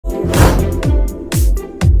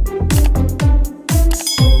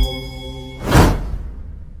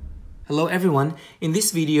Hello everyone. In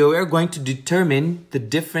this video, we are going to determine the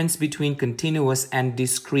difference between continuous and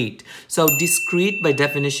discrete. So discrete by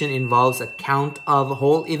definition involves a count of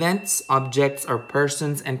whole events, objects, or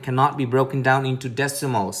persons and cannot be broken down into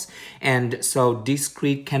decimals. And so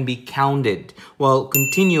discrete can be counted, while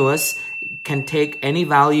continuous can take any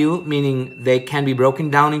value, meaning they can be broken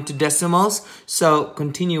down into decimals. So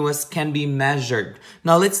continuous can be measured.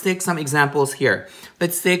 Now let's take some examples here.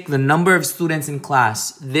 Let's take the number of students in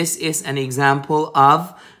class. This is an example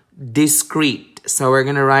of discrete. So we're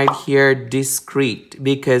gonna write here discrete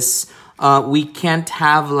because we can't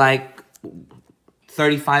have like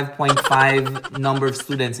 35.5 number of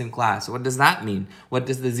students in class. What does that mean? What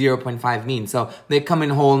does the 0.5 mean? So they come in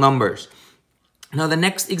whole numbers. Now, the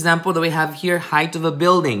next example that we have here, height of a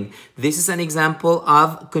building. This is an example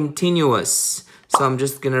of continuous. So I'm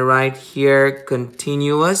just going to write here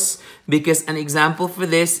continuous because an example for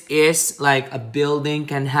this is like a building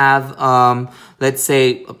can have, let's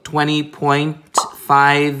say,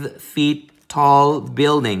 20.5 feet tall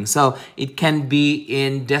building. So it can be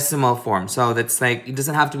in decimal form. So that's like, it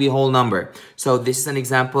doesn't have to be a whole number. So this is an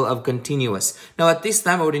example of continuous. Now at this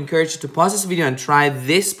time, I would encourage you to pause this video and try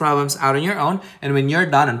these problems out on your own. And when you're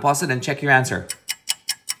done, unpause it and check your answer.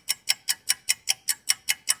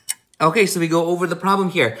 Okay, so we go over the problem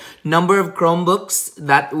here. Number of Chromebooks,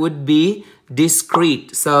 that would be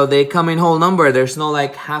discrete. So they come in whole number. There's no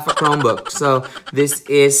like half a Chromebook. So this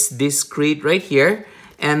is discrete right here.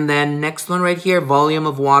 And then next one right here, volume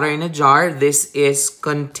of water in a jar. This is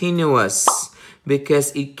continuous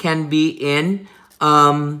because it can be in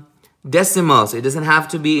decimals. It doesn't have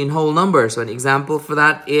to be in whole numbers. So an example for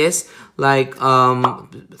that is like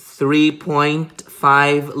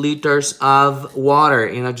 3.5 liters of water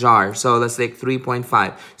in a jar. So that's like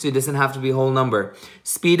 3.5. So it doesn't have to be a whole number.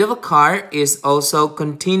 Speed of a car is also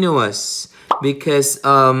continuous because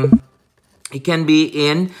it can be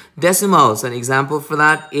in decimals. An example for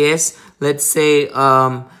that is, let's say,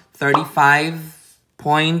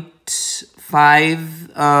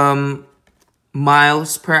 35.5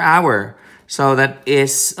 miles per hour. So that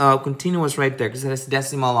is continuous right there because it has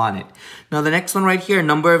decimal on it. Now the next one right here,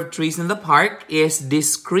 number of trees in the park is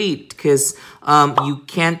discrete because you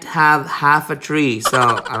can't have half a tree. So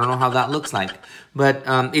I don't know how that looks like, but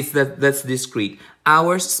that's discrete.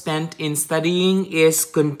 Hours spent in studying is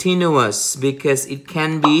continuous because it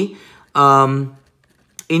can be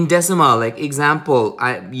in decimal. Like example,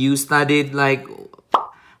 you studied like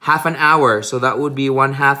half an hour, so that would be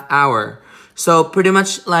 1/2 hour. So pretty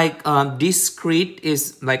much like discrete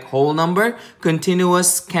is like whole number.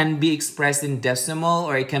 Continuous can be expressed in decimal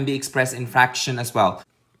or it can be expressed in fraction as well.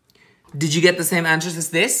 Did you get the same answers as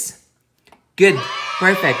this? Good,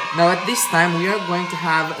 perfect. Now at this time, we are going to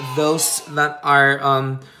have those that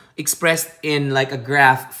are expressed in like a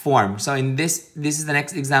graph form. So in this is the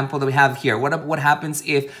next example that we have here. What happens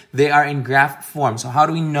if they are in graph form? So how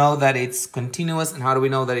do we know that it's continuous and how do we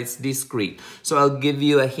know that it's discrete? So I'll give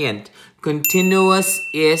you a hint. Continuous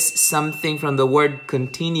is something from the word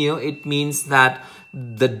continue. It means that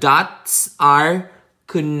the dots are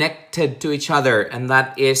connected to each other, and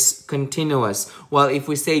that is continuous. Well, if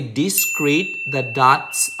we say discrete, the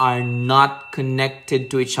dots are not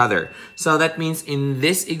connected to each other. So that means in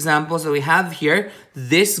this examples that we have here,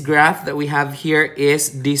 this graph that we have here is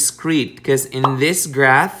discrete because in this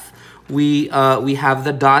graph, we have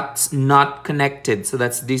the dots not connected. So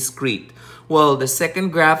that's discrete. Well, the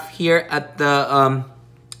second graph here at the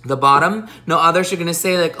bottom, no, others are going to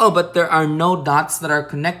say like, oh, but there are no dots that are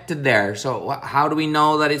connected there. So how do we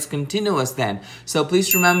know that it's continuous then? So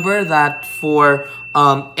please remember that for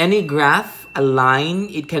any graph, a line,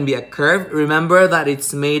 it can be a curve. Remember that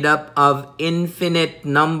it's made up of infinite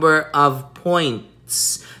number of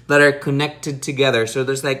points that are connected together. So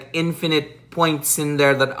there's like infinite points in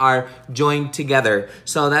there that are joined together.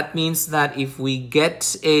 So that means that if we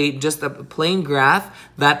get just a plain graph,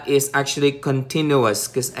 that is actually continuous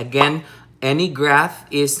because again, any graph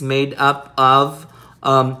is made up of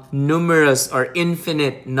numerous or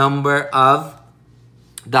infinite number of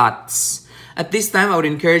dots. At this time, I would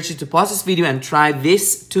encourage you to pause this video and try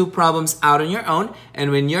these two problems out on your own.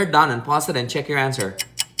 And when you're done, unpause it and check your answer.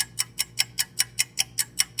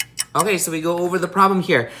 Okay, so we go over the problem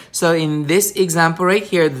here. So in this example right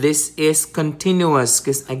here, this is continuous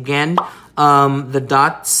because again, the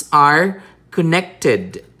dots are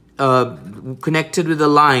connected with a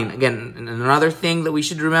line. Again, another thing that we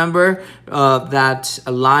should remember, that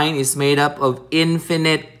a line is made up of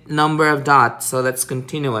infinite number of dots, so that's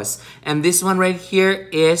continuous. And this one right here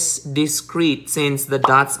is discrete, since the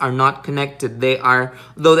dots are not connected.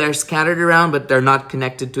 Though they're scattered around, but they're not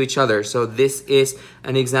connected to each other. So this is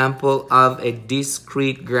an example of a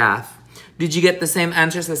discrete graph. Did you get the same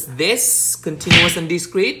answers as this, continuous and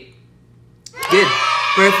discrete? Good,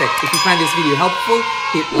 perfect. If you find this video helpful,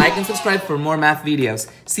 hit like and subscribe for more math videos.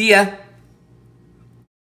 See ya!